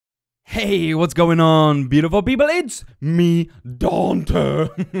Hey, what's going on, beautiful people? It's me, Dante.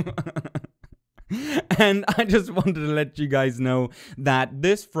 And I just wanted to let you guys know that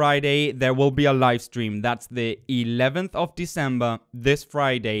this Friday there will be a live stream. That's the 11th of December, this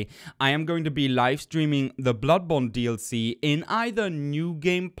Friday. I am going to be live streaming the Bloodborne DLC in either New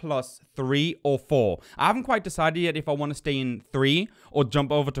Game Plus 3 or 4. I haven't quite decided yet if I want to stay in 3 or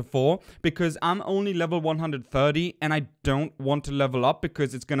jump over to 4 because I'm only level 130 and I don't want to level up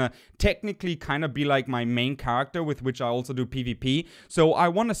because it's gonna technically kind of be like my main character with which I also do PvP. So I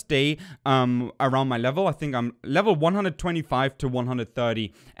want to stay around my level. I think I'm level 125 to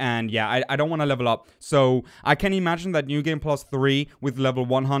 130, and yeah, I don't want to level up. So I can imagine that New Game Plus 3 with level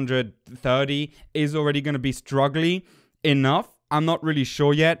 130 is already going to be struggling enough. I'm not really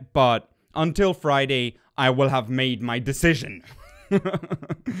sure yet, but until Friday, I will have made my decision.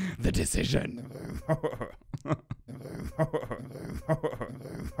 The decision.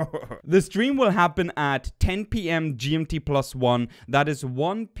 The stream will happen at 10 p.m. GMT plus 1. That is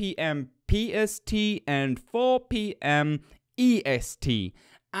 1 p.m. PST and 4 p.m. EST.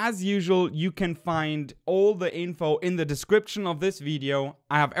 As usual, you can find all the info in the description of this video.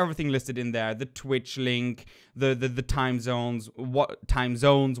 I have everything listed in there. The Twitch link, the time zones,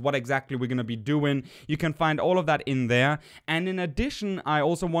 what exactly we're going to be doing. You can find all of that in there. And in addition, I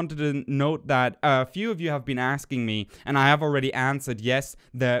also wanted to note that a few of you have been asking me, and I have already answered, yes,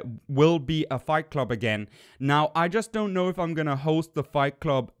 there will be a Fight Club again. Now, I just don't know if I'm going to host the Fight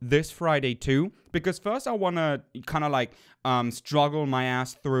Club this Friday too. Because first I want to kind of like struggle my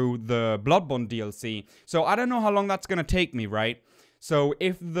ass through the Bloodborne DLC. So I don't know how long that's going to take me, right? So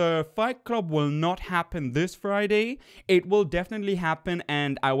if the Fight Club will not happen this Friday, it will definitely happen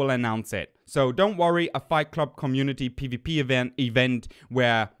and I will announce it. So don't worry, a Fight Club community PvP event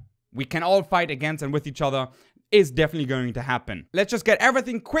where we can all fight against and with each other is definitely going to happen. Let's just get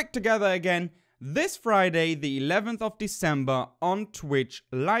everything quick together again. This Friday, the 11th of December, on Twitch,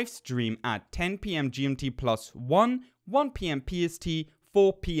 live stream at 10 p.m. GMT plus 1, 1 p.m. PST,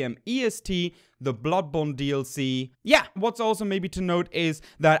 4 p.m. EST, the Bloodborne DLC. Yeah, what's also maybe to note is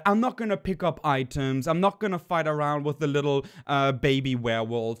that I'm not gonna pick up items. I'm not gonna fight around with the little baby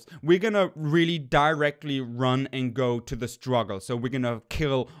werewolves. We're gonna really directly run and go to the struggle. So we're gonna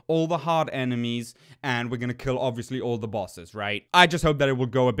kill all the hard enemies and we're gonna kill obviously all the bosses, right? I just hope that it will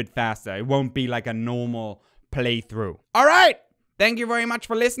go a bit faster. It won't be like a normal playthrough. All right. Thank you very much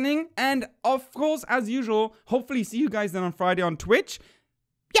for listening. And of course, as usual, hopefully see you guys then on Friday on Twitch.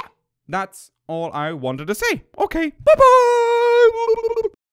 Yeah, that's all I wanted to say. Okay, bye-bye!